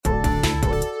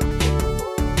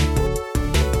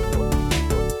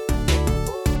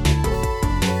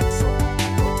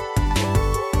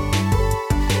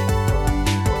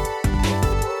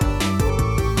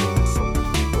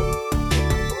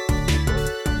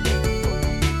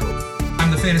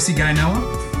fantasy guy Noah.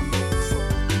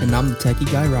 And I'm the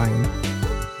techie guy Ryan.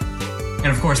 And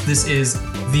of course, this is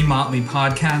The Motley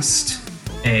Podcast,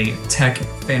 a tech,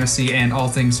 fantasy, and all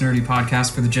things nerdy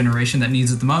podcast for the generation that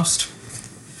needs it the most.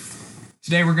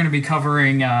 Today we're going to be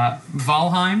covering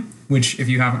Valheim, which if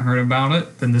you haven't heard about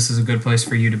it, then this is a good place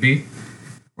for you to be.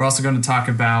 We're also going to talk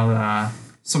about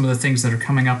some of the things that are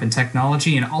coming up in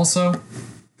technology and also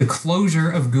the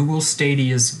closure of Google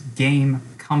Stadia's game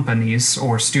companies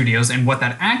or studios and what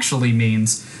that actually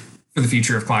means for the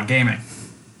future of cloud gaming.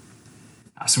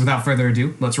 So without further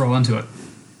ado, let's roll into it.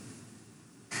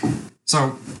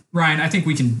 So, Ryan, I think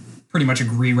we can pretty much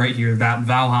agree right here that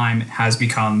Valheim has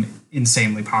become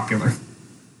insanely popular.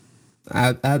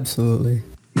 Absolutely.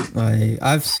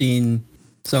 I've seen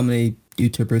so many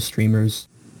YouTubers, streamers,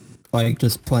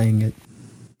 just playing it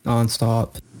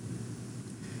nonstop.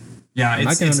 Yeah,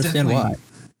 I can understand why.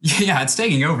 Yeah, it's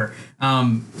taking over.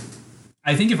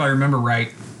 I think if I remember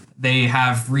right, they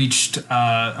have reached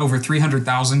over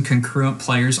 300,000 concurrent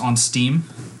players on Steam,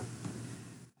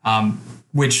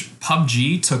 which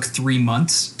PUBG took 3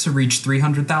 months to reach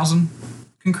 300,000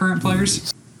 concurrent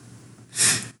players.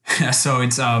 So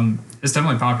it's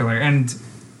definitely popular, and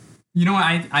you know,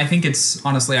 I think it's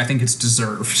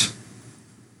deserved.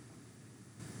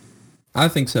 I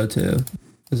think so too,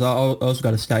 because I also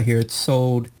got a stat here. It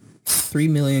sold 3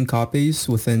 million copies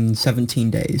within 17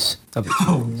 days.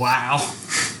 Oh wow!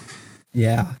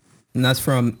 Yeah, and that's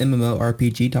from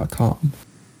MMORPG.com.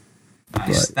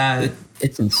 Nice.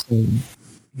 It's insane.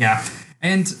 Yeah,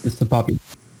 and it's the popular.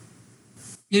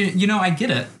 You know, I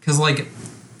get it, because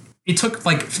it took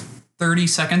 30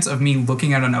 seconds of me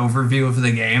looking at an overview of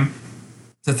the game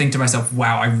to think to myself,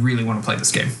 wow, I really want to play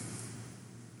this game.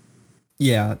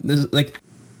 Yeah, this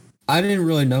I didn't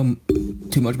really know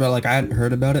too much about it. I hadn't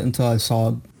heard about it until I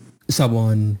saw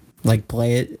someone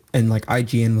play it, and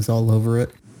IGN was all over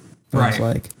it. And right.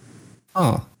 I was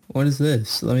oh, what is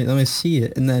this? Let me see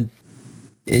it, and then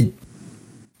it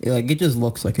just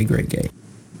looks like a great game.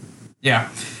 Yeah,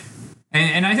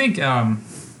 and I think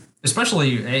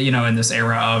especially in this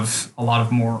era of a lot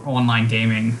of more online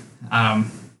gaming, a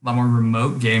lot more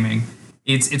remote gaming,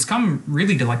 it's come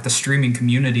really to the streaming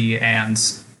community and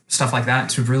stuff like that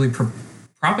to really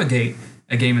propagate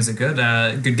a game as a good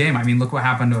game. I mean, look what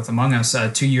happened with Among Us,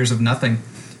 2 years of nothing,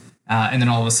 and then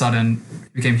all of a sudden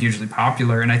it became hugely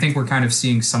popular. And I think we're kind of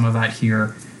seeing some of that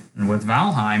here with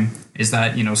Valheim, is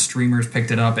that, streamers picked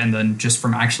it up, and then just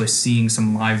from actually seeing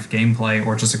some live gameplay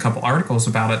or just a couple articles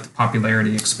about it, the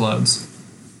popularity explodes.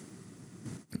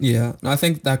 Yeah, I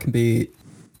think that can be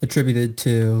attributed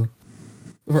to,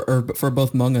 for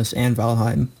both Among Us and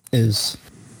Valheim, is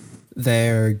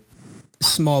their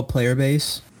small player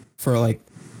base for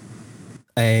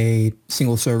a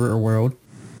single server or world.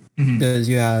 Because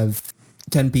you have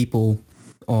 10 people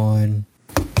on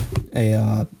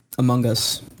a Among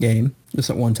Us game just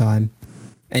at one time,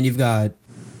 and you've got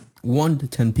 1 to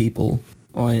 10 people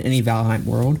on any Valheim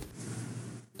world.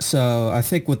 So I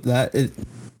think with that,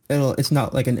 it's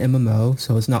not like an MMO,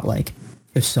 so it's not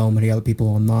there's so many other people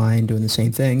online doing the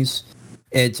same things.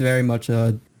 It's very much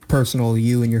a personal,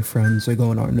 you and your friends are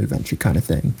going on an adventure kind of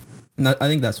thing. And I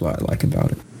think that's what I like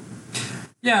about it.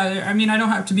 Yeah, I mean, I don't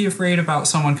have to be afraid about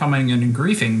someone coming in and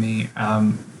griefing me.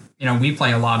 We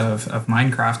play a lot of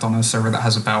Minecraft on a server that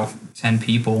has about 10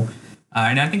 people,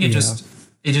 and I think it just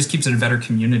keeps it a better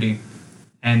community.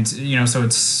 And so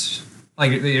it's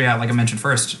like I mentioned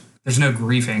first, there's no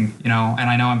griefing, and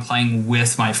I know I'm playing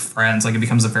with my friends. It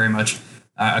becomes a very much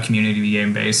a community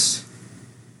game based,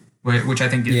 which I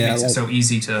think makes it so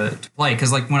easy to play.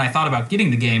 Because when I thought about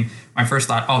getting the game, my first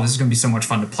thought, oh, this is going to be so much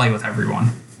fun to play with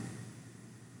everyone.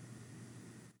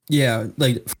 Yeah,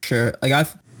 for sure.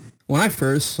 When I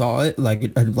first saw it,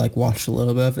 I watched a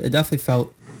little bit of it. It definitely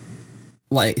felt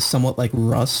somewhat like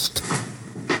Rust,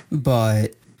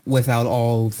 but without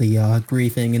all the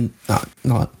griefing and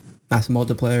not massive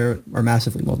multiplayer or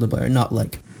massively multiplayer. Not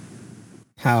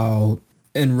how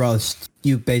in Rust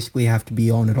you basically have to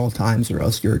be on at all times, or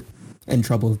else you're in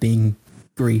trouble of being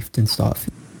griefed and stuff.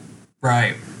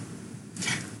 Right.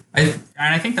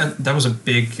 I think that was a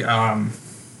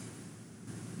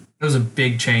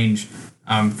big change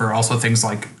for also things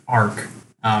like Ark,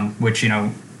 which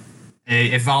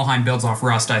if Valheim builds off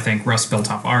Rust, I think Rust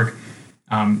built off Ark.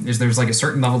 There's a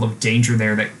certain level of danger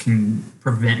there that can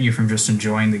prevent you from just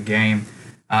enjoying the game.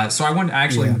 So I want to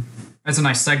actually, that's a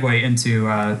nice segue into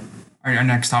our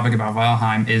next topic about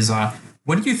Valheim is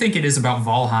what do you think it is about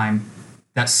Valheim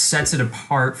that sets it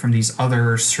apart from these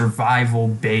other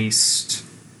survival-based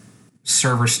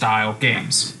server-style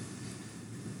games?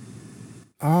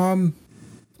 I'd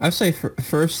say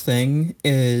first thing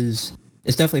is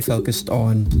it's definitely focused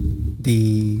on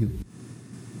the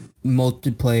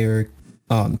multiplayer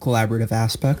collaborative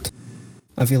aspect.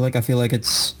 I feel like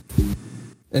it's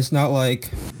not like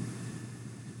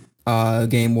a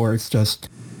game where it's just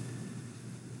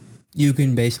you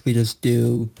can basically just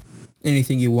do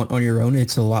anything you want on your own.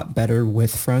 It's a lot better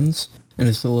with friends, and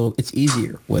it's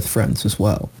easier with friends as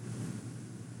well.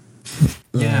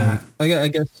 Yeah. I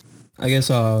guess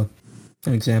an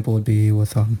example would be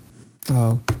with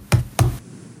oh,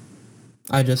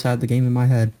 I just had the game in my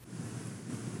head.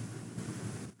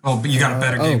 Oh, but you got a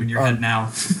better game in your head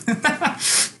now.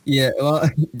 Yeah, well,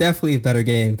 definitely a better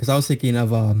game because I was thinking of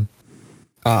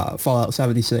Fallout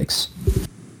 76.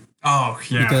 Oh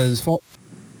yeah.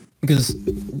 Because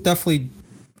definitely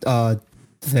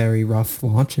very rough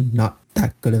launch and not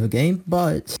that good of a game,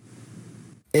 but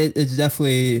it's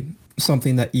definitely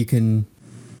something that you can,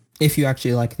 if you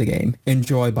actually like the game,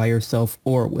 enjoy by yourself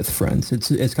or with friends.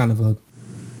 It's kind of a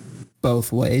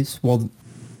both ways. Well,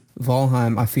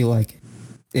 Valheim, I feel like,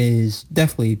 is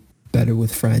definitely better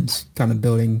with friends, kind of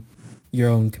building your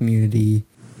own community,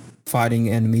 fighting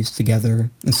enemies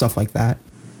together and stuff like that.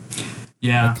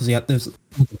 Yeah. Because there's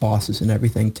bosses and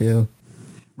everything too.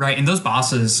 Right, and those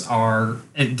bosses are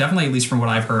definitely, at least from what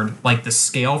I've heard, like the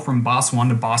scale from boss 1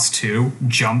 to boss 2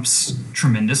 jumps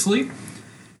tremendously.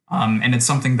 And it's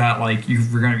something that like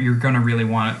you're gonna really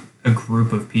want a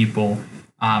group of people.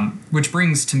 Which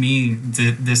brings to me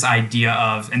this idea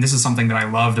of, and this is something that I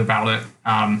loved about it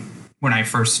when I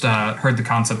first heard the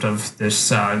concept of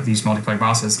these multiplayer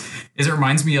bosses, is it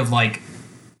reminds me of like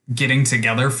getting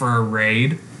together for a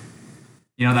raid.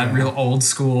 You know, that real old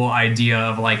school idea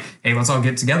of like, hey, let's all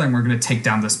get together and we're going to take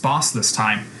down this boss this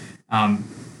time.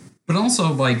 But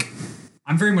also, like,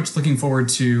 I'm very much looking forward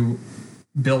to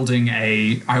building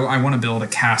I want to build a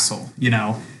castle, you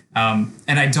know. And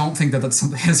I don't think that that's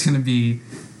something that's going to be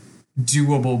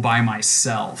doable by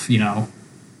myself, you know.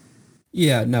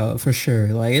 Yeah, no, for sure.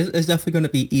 Like, it's definitely going to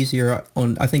be easier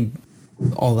on, I think,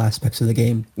 all aspects of the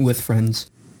game with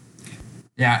friends.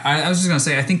 Yeah, I was just going to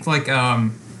say, I think, like,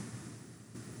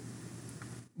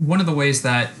 one of the ways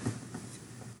that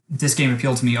this game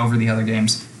appealed to me over the other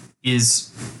games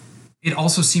is it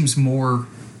also seems more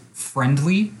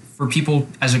friendly for people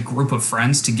as a group of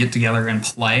friends to get together and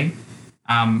play.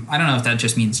 I don't know if that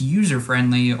just means user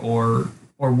friendly or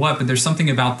what, but there's something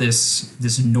about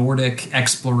this Nordic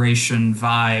exploration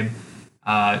vibe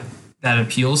that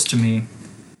appeals to me.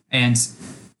 And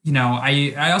you know,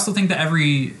 I also think that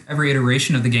every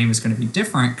iteration of the game is going to be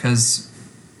different because,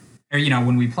 you know,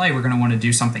 when we play, we're going to want to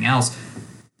do something else.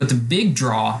 But the big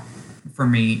draw for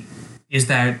me is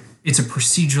that it's a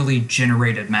procedurally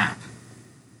generated map.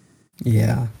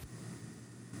 Yeah.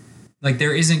 Like,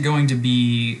 there isn't going to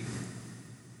be,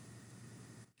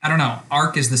 I don't know,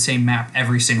 Ark is the same map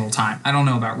every single time. I don't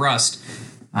know about Rust.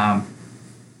 But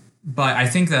I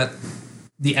think that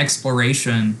the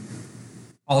exploration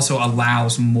also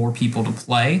allows more people to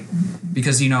play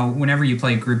because, you know, whenever you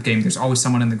play a group game, there's always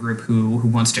someone in the group who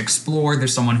wants to explore.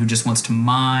 There's someone who just wants to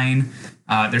mine.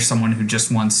 There's someone who just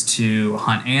wants to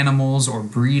hunt animals or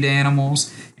breed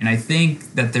animals. And I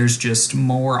think that there's just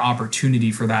more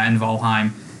opportunity for that in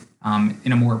Valheim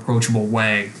in a more approachable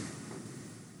way.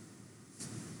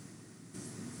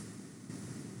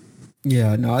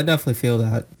 Yeah, no, I definitely feel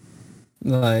that.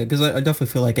 Like, because I definitely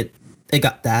feel like it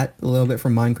got that a little bit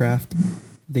from Minecraft.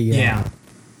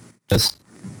 Just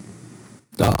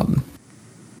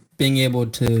being able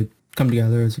to come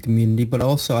together as a community, but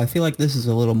also I feel like this is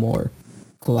a little more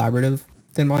collaborative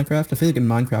than Minecraft. I feel like in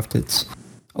Minecraft it's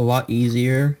a lot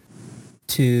easier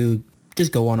to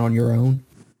just go on your own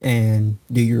and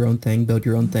do your own thing, build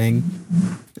your own thing,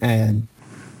 and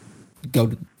go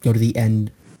to the end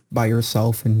by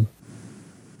yourself and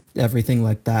everything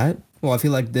like that. Well, I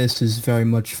feel like this is very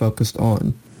much focused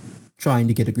on trying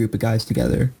to get a group of guys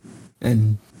together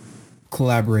and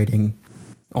collaborating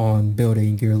on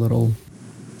building your little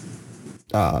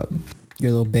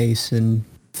base and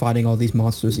fighting all these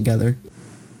monsters together.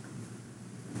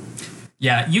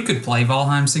 Yeah, you could play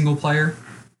Valheim single player,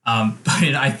 but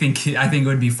I think it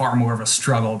would be far more of a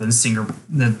struggle than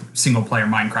single player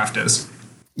Minecraft is.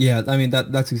 Yeah, I mean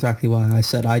that's exactly why I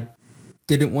said I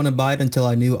didn't want to buy it until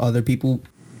I knew other people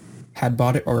had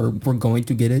bought it or were going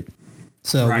to get it,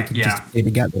 so we could just play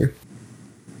together.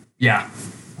 Yeah,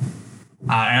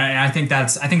 and I think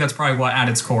that's probably what at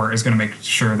its core is going to make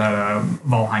sure that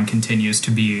Valheim continues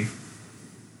to be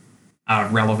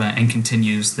relevant and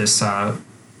continues this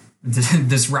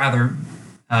this rather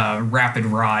rapid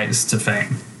rise to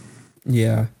fame.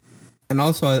 Yeah, and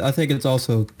also I think it's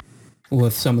also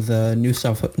with some of the new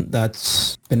stuff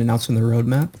that's been announced on the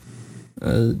roadmap.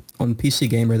 On PC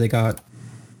Gamer, they got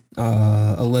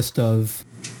a list of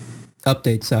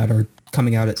updates that are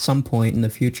coming out at some point in the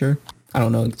future. I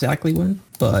don't know exactly when,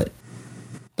 but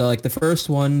the first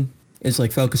one is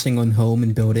like focusing on home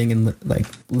and building and like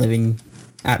living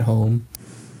at home.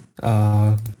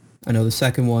 I know the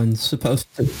second one's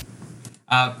supposed to.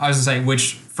 I was gonna say,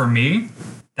 which for me,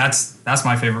 that's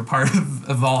my favorite part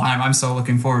of Valheim. I'm so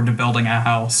looking forward to building a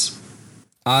house.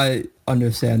 I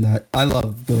understand that. I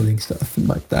love building stuff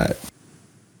like that.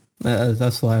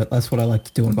 That's what I like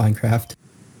to do in Minecraft.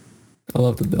 I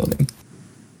love the building.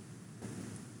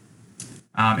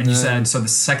 And you said, so the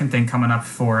second thing coming up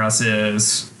for us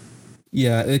is...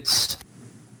 Yeah, this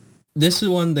is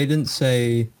one they didn't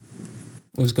say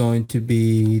was going to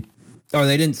be, or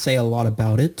they didn't say a lot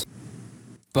about it,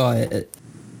 but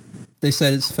they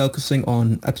said it's focusing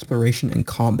on exploration and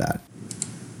combat.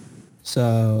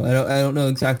 So I don't know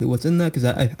exactly what's in that,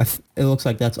 because it looks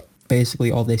like that's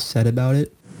basically all they said about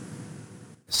it.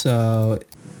 So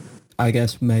I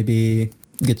guess maybe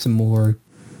get some more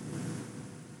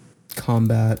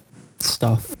combat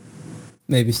stuff,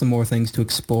 maybe some more things to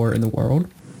explore in the world.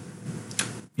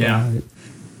 Yeah.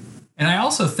 And I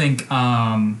also think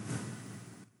update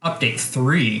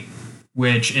 3,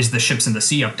 which is the Ships in the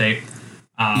Sea update,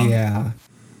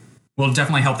 will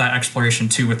definitely help that exploration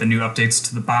too, with the new updates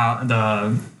to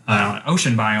the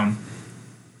ocean biome.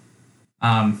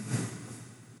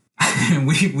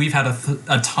 We've had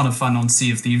a ton of fun on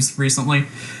Sea of Thieves recently,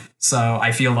 so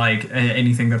I feel like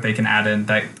anything that they can add in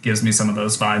that gives me some of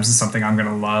those vibes is something I'm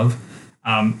gonna love.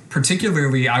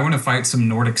 Particularly, I want to fight some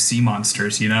Nordic sea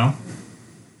monsters. You know?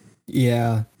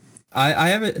 Yeah, I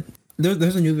haven't.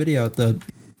 There's a new video.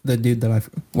 The dude that I've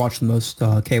watched the most,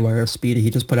 KYR Speedy, he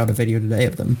just put out a video today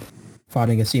of them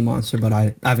fighting a sea monster, but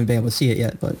I haven't been able to see it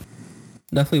yet. But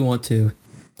definitely want to.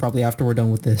 Probably after we're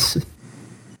done with this.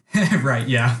 Right,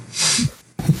 yeah.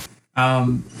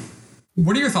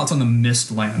 What are your thoughts on the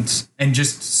Mistlands and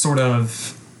just sort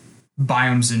of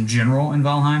biomes in general in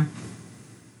Valheim?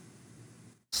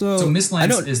 So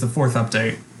Mistlands is the 4th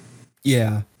update.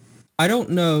 Yeah. I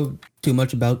don't know too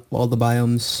much about all the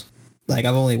biomes. Like,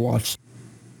 I've only watched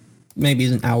maybe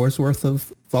an hour's worth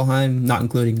of Valheim, not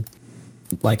including,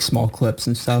 like, small clips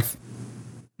and stuff.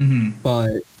 Mm-hmm.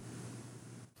 But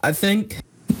I think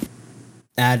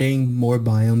adding more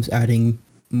biomes, adding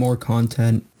more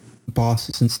content,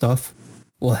 bosses and stuff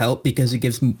will help, because it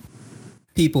gives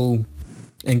people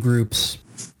and groups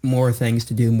more things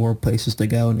to do, more places to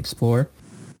go and explore.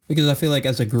 Because I feel like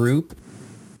as a group,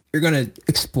 you're going to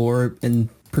explore and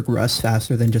progress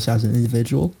faster than just as an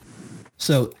individual.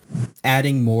 So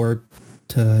adding more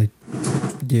to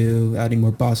do, adding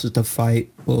more bosses to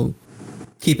fight will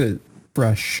keep it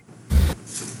fresh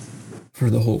for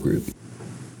the whole group.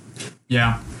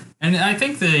 Yeah. And I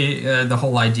think the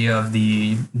whole idea of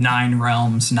the 9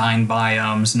 realms, 9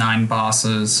 biomes, 9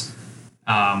 bosses,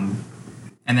 and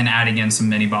then adding in some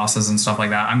mini bosses and stuff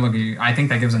like that, I think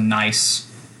that gives a nice,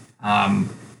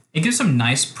 it gives some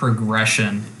nice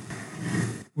progression.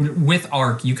 With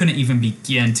Ark, you couldn't even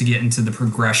begin to get into the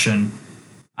progression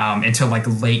until like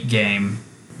late game.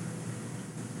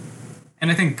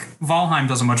 And I think Valheim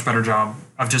does a much better job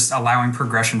of just allowing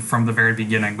progression from the very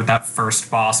beginning, with that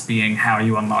first boss being how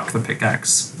you unlock the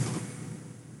pickaxe.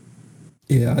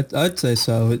 Yeah, I'd say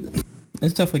so.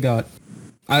 It's definitely got...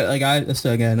 I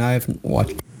haven't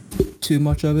watched too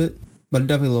much of it, but it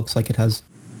definitely looks like it has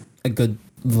a good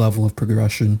level of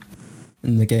progression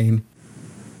in the game.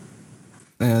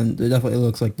 And it definitely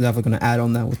looks like they're definitely going to add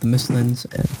on that with the Mistlands,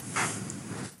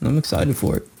 and I'm excited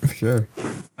for it, for sure.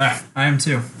 I am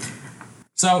too.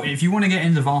 So if you want to get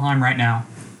into Valheim right now,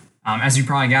 as you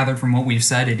probably gathered from what we've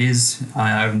said, it is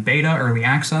beta, early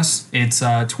access. It's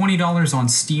 $20 on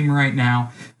Steam right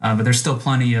now, but there's still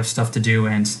plenty of stuff to do,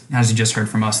 and as you just heard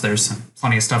from us, there's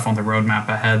plenty of stuff on the roadmap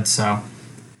ahead, so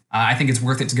I think it's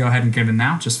worth it to go ahead and get it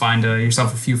now. Just find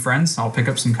yourself a few friends, I'll pick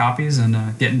up some copies,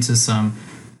 and get into some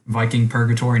Viking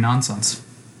purgatory nonsense.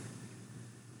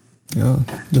 Yeah,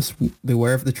 just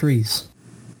beware of the trees.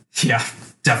 Yeah,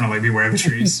 definitely beware of the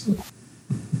trees.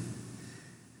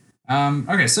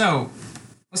 Okay, so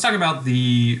let's talk about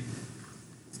the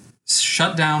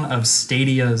shutdown of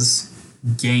Stadia's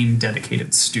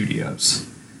game-dedicated studios.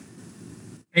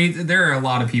 There are a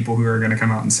lot of people who are going to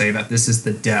come out and say that this is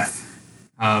the death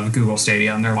of Google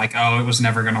Stadia, and they're like, oh, it was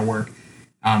never going to work.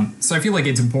 So I feel like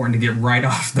it's important to get right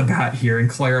off the bat here and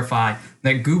clarify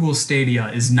that Google Stadia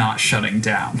is not shutting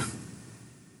down.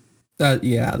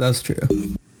 Yeah, that's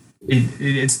true.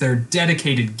 It's their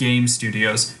dedicated game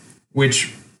studios,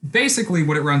 which basically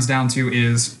what it runs down to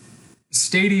is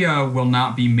Stadia will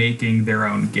not be making their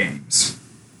own games.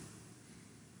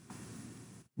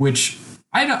 which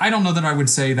I don't know that I would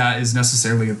say that is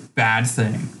necessarily a bad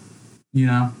thing, you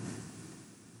know?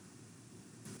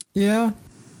 Yeah.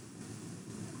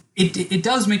 It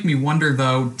does make me wonder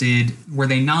though, were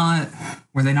they not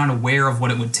aware of what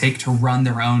it would take to run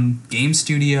their own game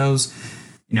studios?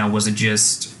 You know, was it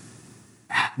just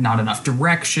not enough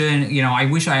direction? You know, I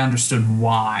wish I understood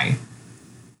why.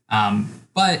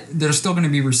 But they're still going to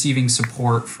be receiving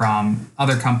support from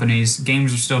other companies.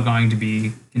 Games are still going to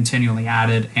be continually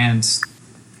added, and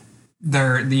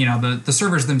the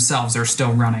servers themselves are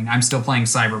still running. I'm still playing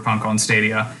Cyberpunk on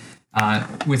Stadia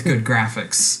with good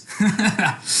graphics.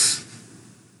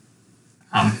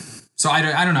 So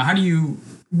I don't know.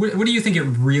 What do you think it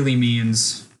really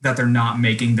means that they're not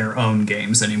making their own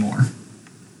games anymore?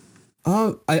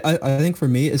 I think for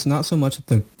me, it's not so much that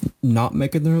they're not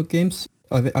making their own games.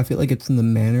 I feel like it's in the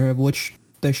manner of which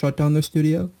they shut down their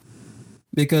studio.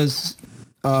 Because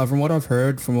from what I've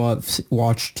heard, from what I've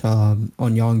watched on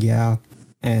YongYea,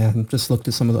 and just looked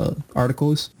at some of the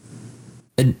articles,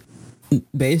 and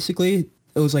basically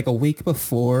it was like a week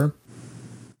before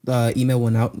the email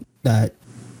went out that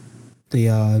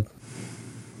the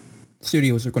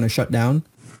studios are going to shut down.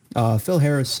 Phil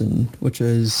Harrison,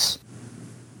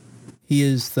 he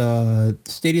is the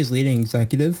Stadia's leading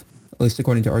executive, at least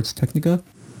according to Ars Technica.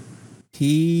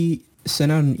 He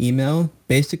sent out an email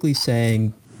basically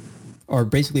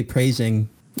praising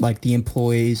like the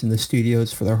employees and the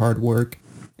studios for their hard work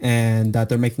and that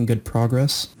they're making good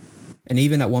progress. And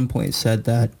even at one point said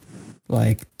that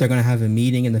like they're going to have a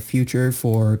meeting in the future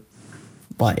for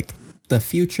like the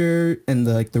future and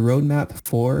the roadmap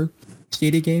for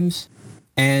Stadia games.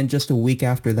 And just a week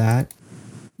after that,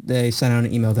 they sent out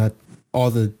an email that all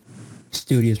the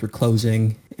studios were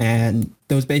closing, and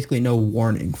there was basically no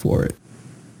warning for it.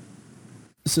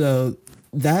 So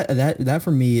that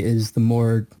for me is the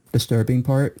more disturbing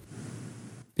part,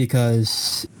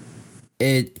 because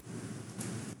it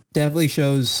definitely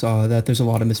shows that there's a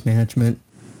lot of mismanagement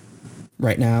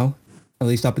right now, at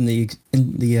least up in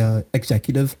the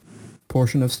executive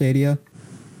portion of Stadia.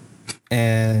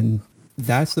 And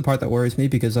that's the part that worries me,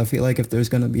 because I feel like if there's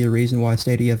going to be a reason why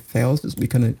Stadia fails, it's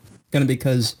going to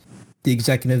because the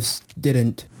executives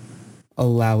didn't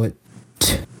allow it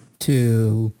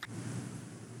to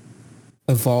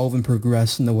evolve and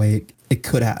progress in the way it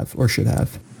could have or should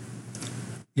have.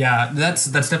 Yeah, that's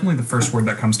definitely the first word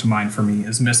that comes to mind for me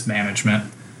is mismanagement.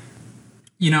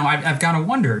 You know, I've got to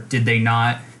wonder, did they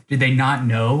not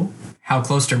know how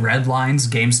close to red lines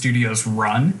game studios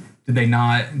run? Did they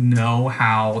not know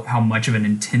how much of an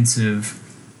intensive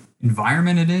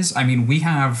environment it is? I mean, we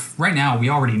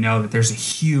already know that there's a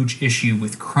huge issue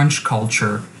with crunch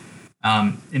culture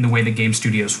in the way that game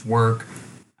studios work.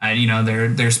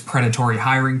 There's predatory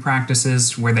hiring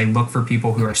practices where they look for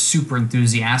people who are super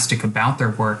enthusiastic about their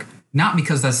work, not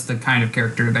because that's the kind of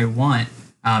character they want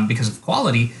because of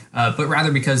quality, but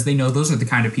rather because they know those are the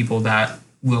kind of people that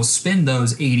will spend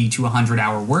those 80 to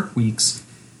 100-hour work weeks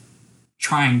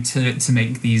trying to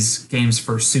make these games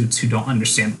for suits who don't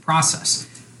understand the process.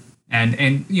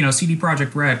 And CD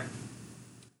Projekt Red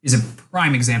is a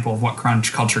prime example of what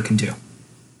crunch culture can do.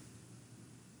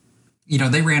 You know,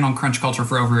 they ran on crunch culture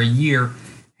for over a year,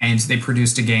 and they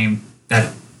produced a game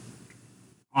that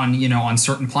on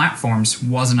certain platforms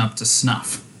wasn't up to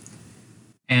snuff.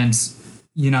 And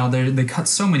they cut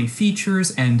so many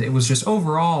features, and it was just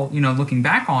overall, looking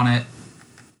back on it,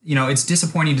 it's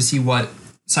disappointing to see what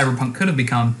Cyberpunk could have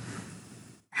become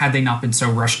had they not been so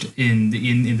rushed in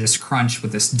this crunch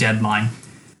with this deadline.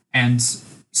 And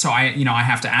so I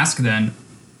have to ask then,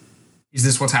 is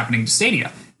this what's happening to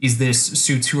Stadia? Is this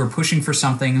suits who are pushing for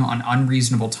something on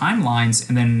unreasonable timelines,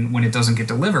 and then when it doesn't get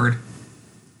delivered,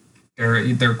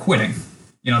 they're quitting?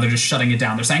 They're just shutting it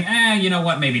down. They're saying, you know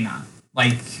what, maybe not.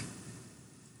 Like,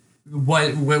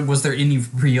 what was there any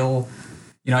real?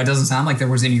 It doesn't sound like there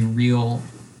was any real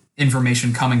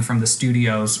information coming from the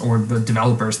studios or the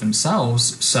developers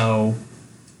themselves. So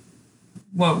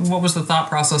what was the thought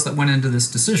process that went into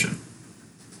this decision?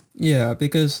 Yeah,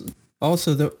 because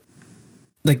also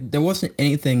there wasn't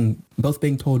anything both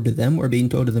being told to them or being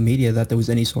told to the media that there was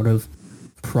any sort of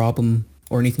problem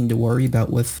or anything to worry about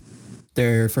with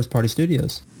their first party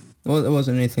studios. Well, there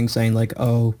wasn't anything saying like,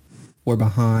 oh, we're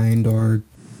behind, or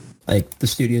like the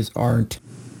studios aren't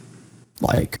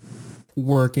like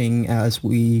working as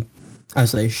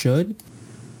they should.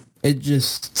 It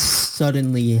just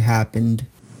suddenly happened,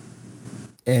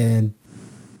 and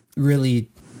really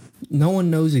no one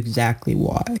knows exactly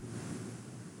why.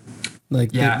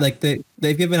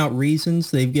 They've given out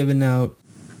reasons. They've given out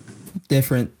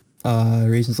different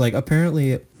reasons. Like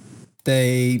apparently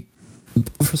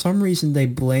for some reason they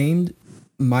blamed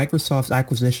Microsoft's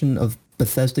acquisition of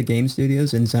Bethesda Game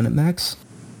Studios and ZeniMax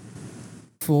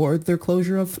for their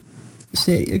closure of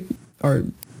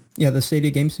the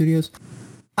Stadia Game Studios.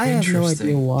 I have no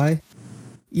idea why.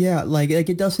 Yeah, like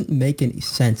it doesn't make any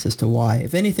sense as to why.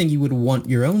 If anything, you would want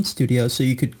your own studio so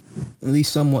you could at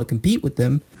least somewhat compete with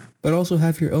them, but also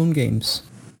have your own games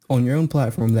on your own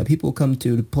platform that people come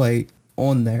to play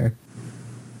on there.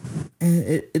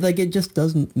 And it just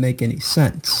doesn't make any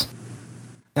sense.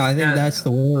 Now, I think that's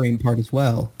the worrying part as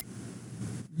well.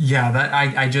 Yeah,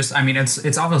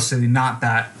 it's obviously not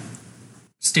that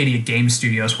Stadia Game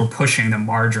Studios were pushing the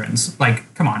margins.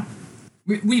 Like, come on.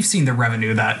 We've seen the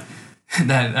revenue that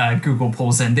Google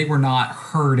pulls in. They were not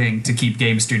hurting to keep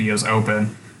game studios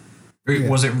open. Yeah.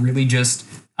 Was it really just,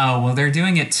 oh, well, they're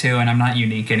doing it too, and I'm not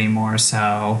unique anymore,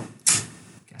 so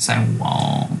guess I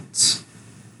won't.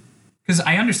 Because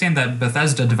I understand that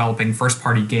Bethesda developing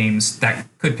first-party games that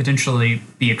could potentially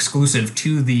be exclusive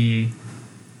to the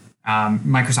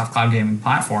Microsoft Cloud Gaming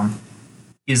platform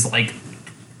is like,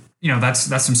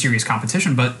 that's some serious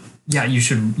competition. But yeah, you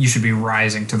should be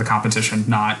rising to the competition,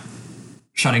 not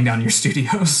shutting down your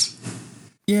studios.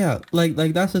 Yeah, like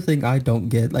that's the thing I don't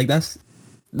get. Like that's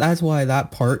why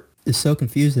that part is so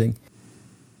confusing.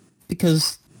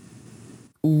 Because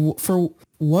for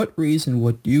what reason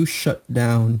would you shut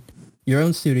down your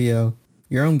own studio,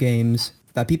 your own games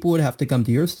that people would have to come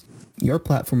to your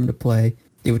platform to play?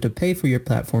 They would have to pay for your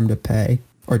platform to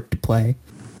play,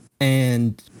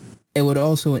 and it would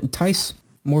also entice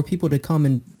more people to come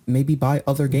and maybe buy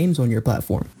other games on your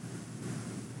platform.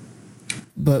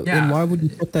 But then why would you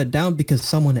put that down? Because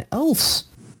someone else,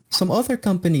 some other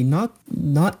company, not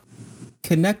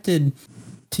connected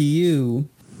to you,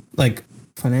 like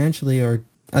financially or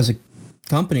as a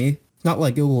company, not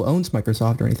like Google owns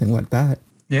Microsoft or anything like that.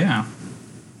 Yeah.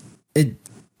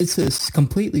 It's a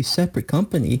completely separate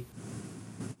company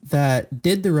that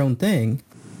did their own thing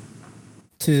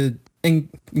to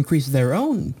increase their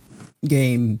own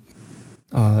game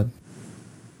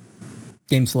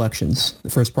selections, the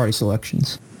first party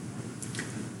selections.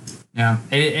 Yeah,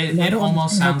 it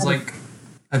almost sounds like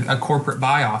a corporate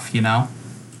buy-off,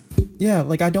 Yeah,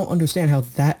 like I don't understand how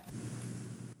that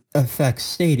affects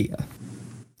Stadia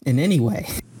in any way.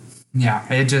 Yeah,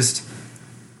 it just,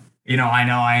 I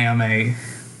know I am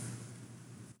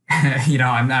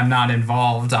I'm not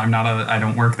involved. I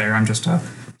don't work there. I'm just a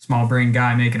small brain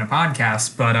guy making a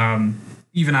podcast, but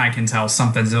even I can tell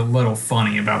something's a little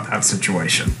funny about that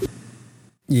situation.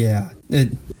 Yeah,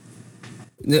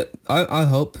 I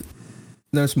hope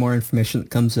there's more information that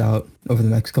comes out over the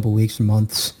next couple weeks or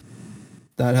months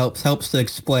that helps to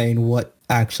explain what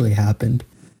actually happened.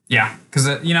 Yeah, because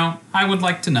I would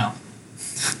like to know.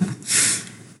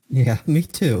 Yeah, me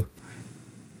too.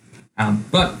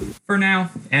 But for now,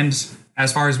 and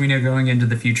as far as we know going into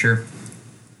the future,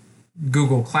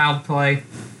 Google Cloud Play,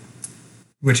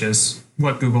 which is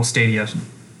what Google Stadia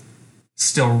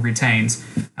still retains,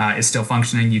 is still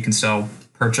functioning. You can still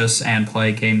purchase and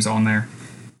play games on there.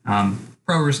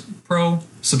 Pro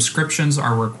subscriptions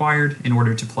are required in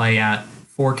order to play at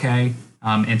 4K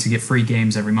and to get free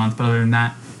games every month. But other than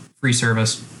that, free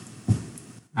service,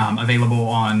 available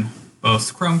on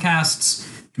both Chromecasts,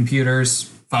 computers,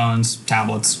 phones,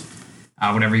 tablets,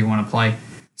 whatever you want to play.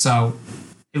 So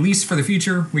at least for the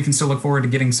future, we can still look forward to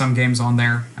getting some games on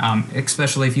there,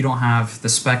 especially if you don't have the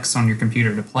specs on your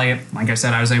computer to play it. Like I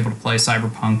said, I was able to play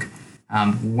Cyberpunk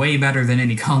way better than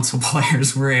any console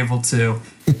players were able to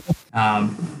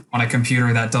on a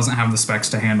computer that doesn't have the specs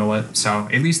to handle it. So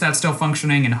at least that's still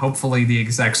functioning, and hopefully the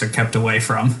execs are kept away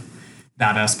from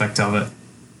that aspect of it.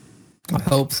 I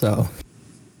hope so.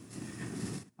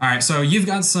 All right, so you've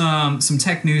got some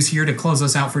tech news here to close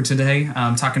us out for today.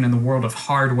 Talking in the world of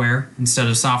hardware instead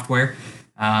of software,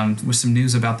 with some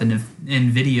news about the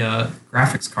NVIDIA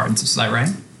graphics cards. Is that right?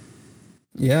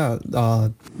 Yeah.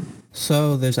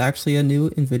 So there's actually a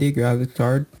new NVIDIA graphics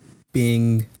card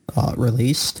being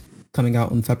released, coming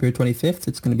out on February 25th.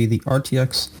 It's going to be the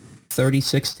RTX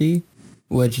 3060,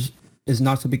 which is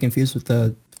not to be confused with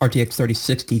the RTX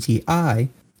 3060 Ti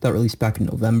that released back in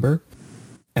November.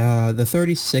 The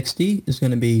 3060 is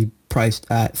going to be priced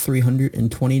at $329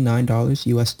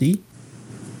 USD.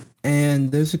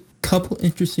 And there's a couple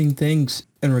interesting things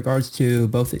in regards to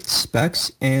both its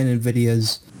specs and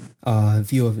NVIDIA's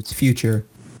view of its future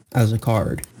as a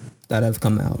card that have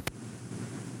come out.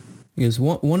 Because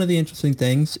one of the interesting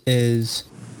things is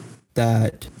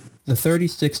that the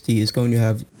 3060 is going to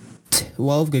have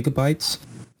 12 gigabytes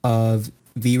of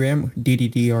VRAM,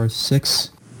 DDR6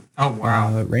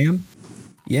 RAM.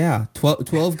 Yeah, 12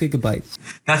 gigabytes.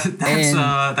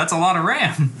 That's a lot of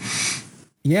RAM.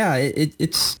 Yeah,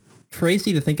 it's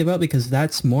crazy to think about because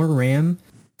that's more RAM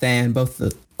than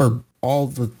all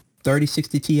the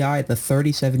 3060 Ti, the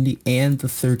 3070, and the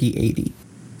 3080.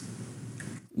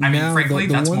 I mean, frankly,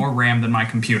 that's more RAM than my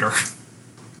computer.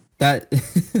 That's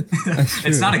true.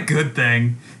 It's not a good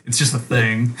thing. It's just a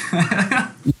thing.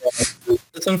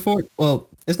 It's unfortunate. Well,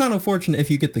 it's not unfortunate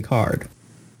if you get the card.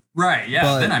 Right, yeah,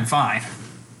 but then I'm fine.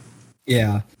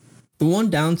 Yeah. The one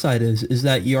downside is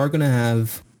that you are going to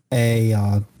have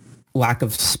a lack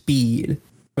of speed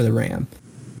for the RAM.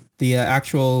 The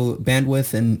actual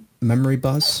bandwidth and memory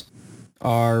bus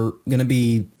are going to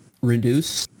be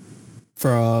reduced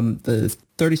from the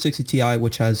 3060 Ti,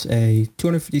 which has a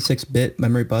 256-bit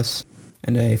memory bus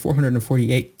and a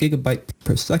 448 gigabyte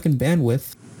per second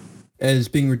bandwidth, is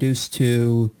being reduced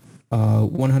to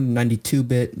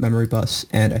 192-bit memory bus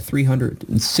and a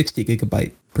 360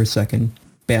 gigabyte per second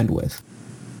bandwidth.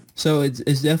 So it's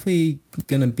definitely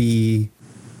going to be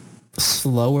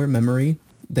slower memory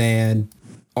than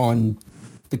on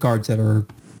the cards that are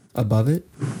above it,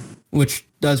 which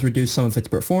does reduce some of its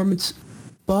performance,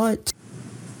 but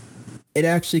it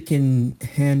actually can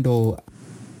handle,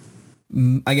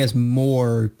 I guess,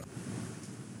 more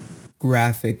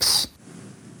graphics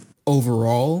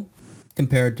overall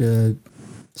compared to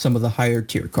some of the higher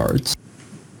tier cards.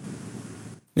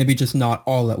 Maybe just not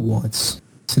all at once,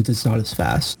 since it's not as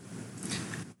fast.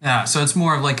 Yeah, so it's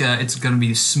more of like it's going to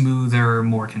be smoother,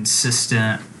 more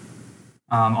consistent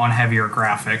on heavier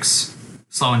graphics.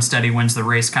 Slow and steady wins the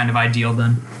race kind of ideal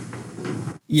then.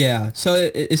 Yeah,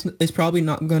 so it's probably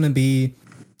not going to be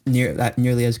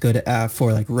nearly as good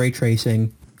for like ray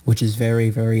tracing, which is very,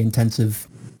 very intensive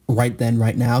right then,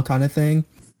 right now kind of thing.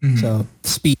 Mm-hmm. So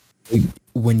speed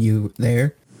when you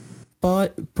there.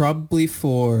 But probably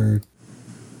for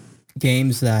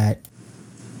games that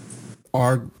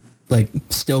are like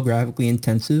still graphically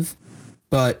intensive,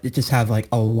 but it just have like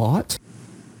a lot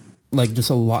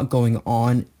going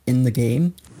on in the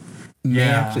game, may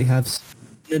actually have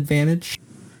an advantage.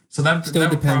 So that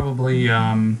would probably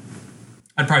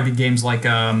I'd probably be games like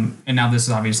and now this is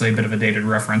obviously a bit of a dated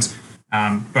reference,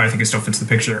 but I think it still fits the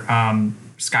picture.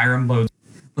 Skyrim loads.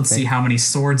 Let's see how many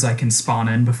swords I can spawn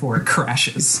in before it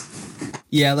crashes.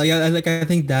 Yeah, I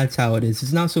think that's how it is.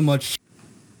 It's not so much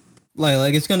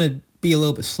like it's gonna be a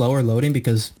little bit slower loading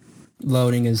because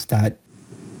loading is that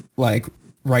like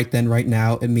right then, right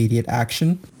now, immediate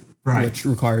action, right, which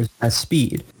requires that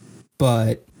speed.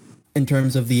 But in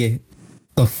terms of the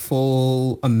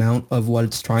full amount of what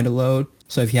it's trying to load,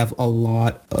 so if you have a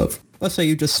lot of, let's say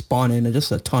you just spawn in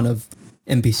just a ton of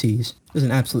NPCs, there's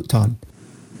an absolute ton.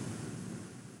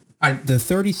 The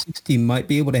 3060 might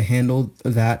be able to handle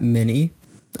that many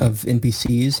of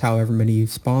NPCs, however many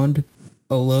you've spawned,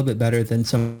 a little bit better than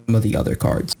some of the other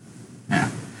cards.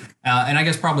 Yeah. And I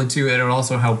guess probably too, it would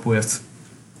also help with,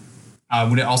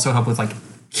 like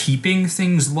keeping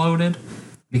things loaded,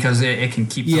 because it can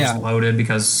keep those loaded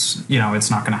because,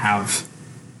 it's not going to have,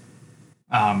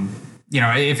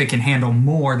 if it can handle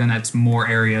more, then that's more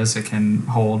areas. It can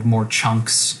hold more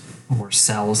chunks or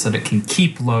cells that it can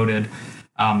keep loaded,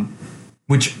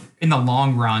 which in the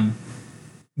long run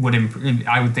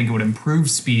I would think it would improve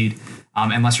speed,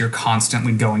 unless you're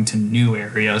constantly going to new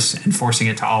areas and forcing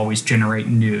it to always generate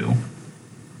new.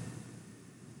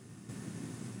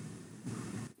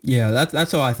 Yeah,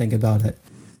 that's how I think about it.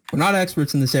 We're not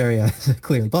experts in this area,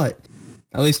 clearly, but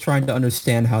at least trying to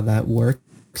understand how that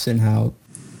works and how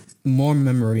more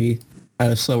memory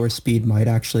at a slower speed might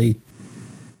actually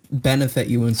benefit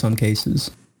you in some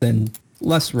cases than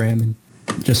less RAM and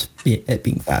just it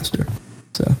being faster.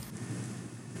 So.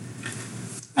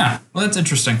 Yeah, well, that's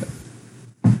interesting.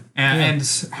 And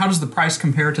how does the price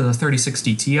compare to the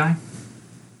 3060 Ti?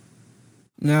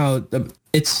 Now,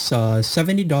 it's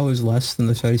 $70 less than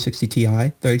the 3060 Ti.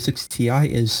 3060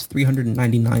 Ti is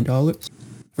 $399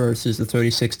 versus the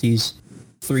 3060's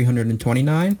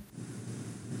 $329.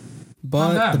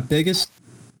 But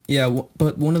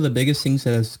but one of the biggest things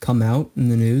that has come out in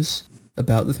the news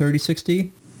about the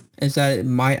 3060 is that it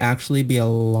might actually be a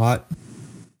lot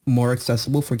more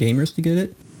accessible for gamers to get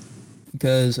it.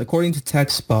 Because according to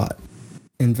TechSpot,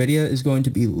 NVIDIA is going to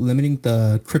be limiting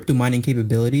the crypto mining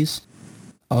capabilities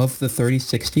of the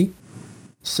 3060.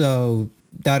 So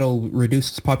that'll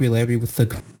reduce its popularity with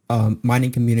the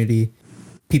mining community.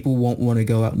 People won't want to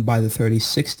go out and buy the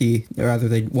 3060. Rather,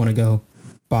 they want to go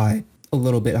buy a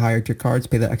little bit higher tier cards,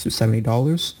 pay that extra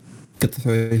 $70, get the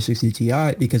 3060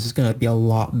 Ti, because it's going to be a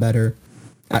lot better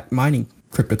at mining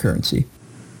cryptocurrency.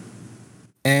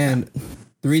 And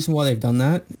the reason why they've done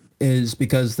that is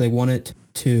because they want it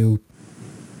to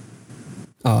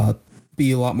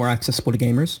be a lot more accessible to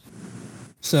gamers.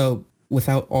 So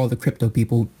without all the crypto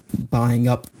people buying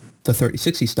up the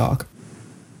 3060 stock,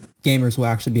 gamers will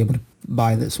actually be able to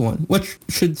buy this one, which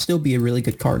should still be a really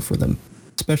good card for them,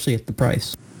 especially at the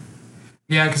price.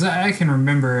 Yeah, because I can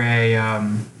remember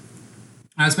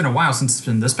it's been a while since it's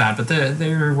been this bad, but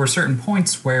there were certain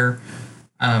points where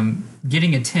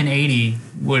getting a 1080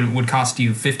 would cost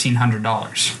you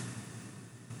 $1,500.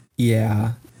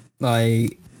 Yeah,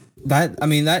 like that. I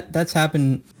mean, that's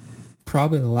happened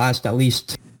probably the last at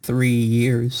least 3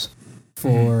 years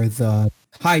for the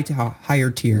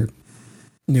higher tier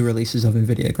new releases of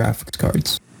NVIDIA graphics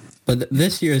cards. But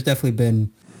this year has definitely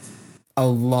been a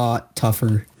lot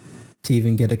tougher to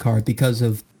even get a card because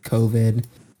of COVID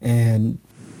and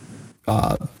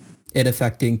it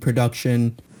affecting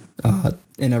production and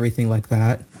everything like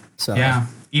that. So yeah,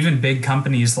 even big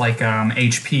companies like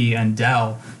HP and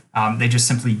Dell, they just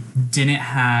simply didn't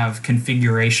have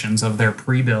configurations of their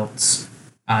pre-builds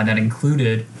that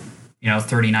included,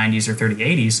 3090s or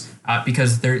 3080s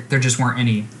because there just weren't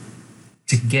any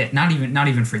to get. Not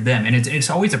even for them, and it's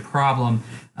always a problem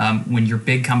when you're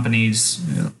big companies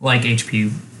like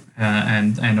HP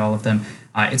and all of them.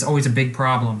 It's always a big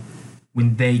problem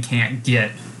when they can't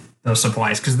get those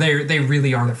supplies because they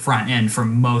really are the front end for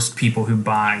most people who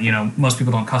buy. Most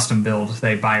people don't custom build;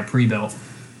 they buy a pre-built.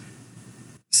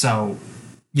 So,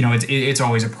 it's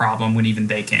always a problem when even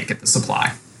they can't get the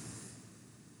supply.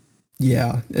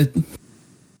 Yeah,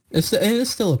 it's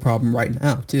still a problem right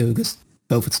now too because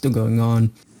COVID's still going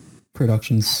on,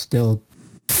 production's still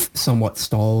somewhat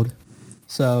stalled.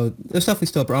 So there's definitely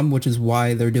still a problem, which is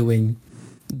why they're doing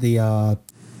the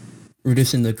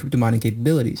reducing the crypto mining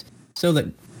capabilities so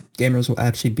that gamers will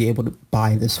actually be able to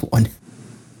buy this one.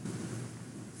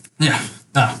 Yeah,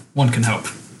 one can hope.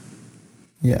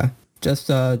 Yeah,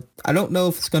 just I don't know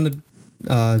if it's gonna.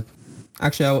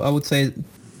 Actually, I would say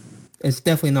it's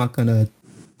definitely not gonna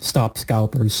stop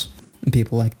scalpers and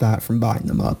people like that from buying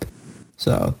them up.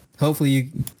 So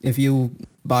hopefully, if you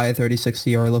buy a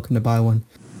 3060 or are looking to buy one,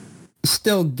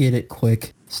 still get it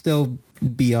quick. Still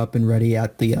be up and ready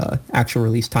at the actual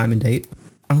release time and date.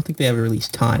 I don't think they have a release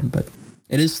time, but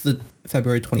it is the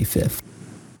February 25th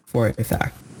for a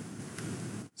fact.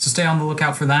 So stay on the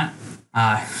lookout for that.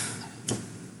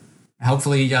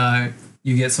 Hopefully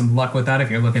you get some luck with that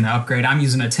if you're looking to upgrade. I'm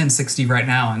using a 1060 right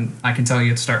now, and I can tell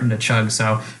you it's starting to chug.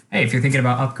 So, hey, if you're thinking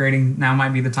about upgrading, now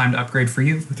might be the time to upgrade for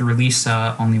you with the release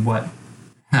only,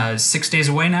 6 days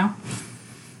away now?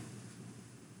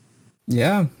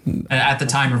 Yeah. At the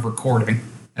time of recording,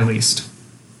 at least.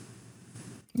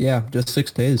 Yeah, just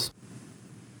 6 days.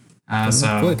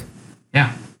 So, quick.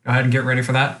 Yeah, go ahead and get ready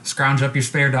for that. Scrounge up your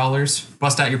spare dollars,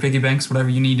 bust out your piggy banks, whatever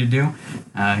you need to do,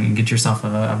 and get yourself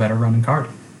a better running card.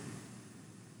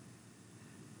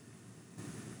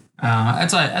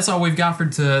 That's all we've got for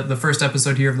the first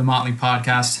episode here of the Motley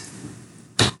Podcast.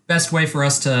 Best way for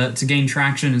us to gain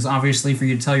traction is obviously for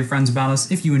you to tell your friends about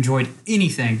us. If you enjoyed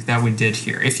anything that we did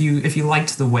here, if you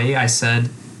liked the way I said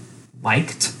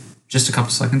liked just a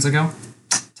couple seconds ago,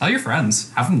 tell your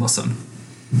friends, have them listen.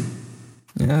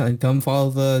 Yeah, and come follow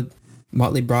the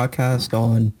Motley Broadcast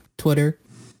on Twitter,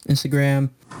 Instagram,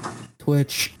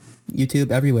 Twitch,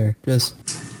 YouTube, everywhere.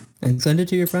 And send it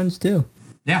to your friends too.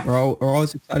 Yeah, we're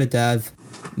always excited to have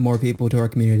more people to our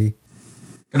community.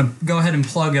 Gonna go ahead and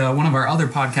plug one of our other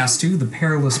podcasts too, The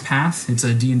Perilous Path. It's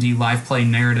a D&D live play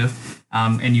narrative,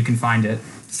 and you can find it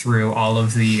through all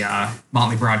of the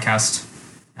Motley Broadcast,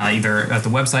 either at the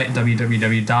website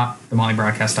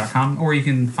www.themotleybroadcast.com, or you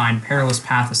can find Perilous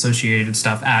Path associated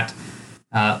stuff at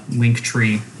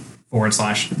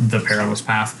linktree/The Perilous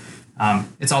Path.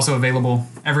 It's also available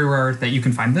everywhere that you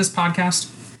can find this podcast.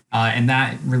 And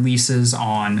that releases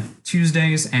on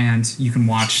Tuesdays, and you can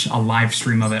watch a live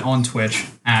stream of it on Twitch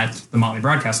at the Motley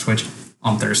Broadcast Twitch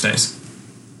on Thursdays.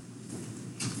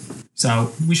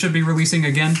 So we should be releasing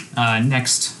again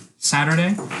next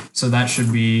Saturday. So that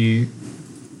should be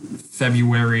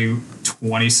February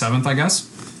 27th, I guess.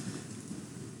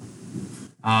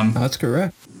 That's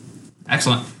correct.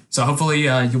 Excellent. So hopefully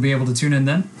you'll be able to tune in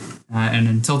then. And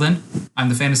until then, I'm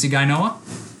the fantasy guy, Noah.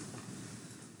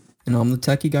 And I'm the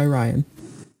techie guy, Ryan.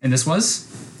 And this was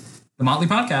the Motley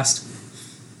Podcast.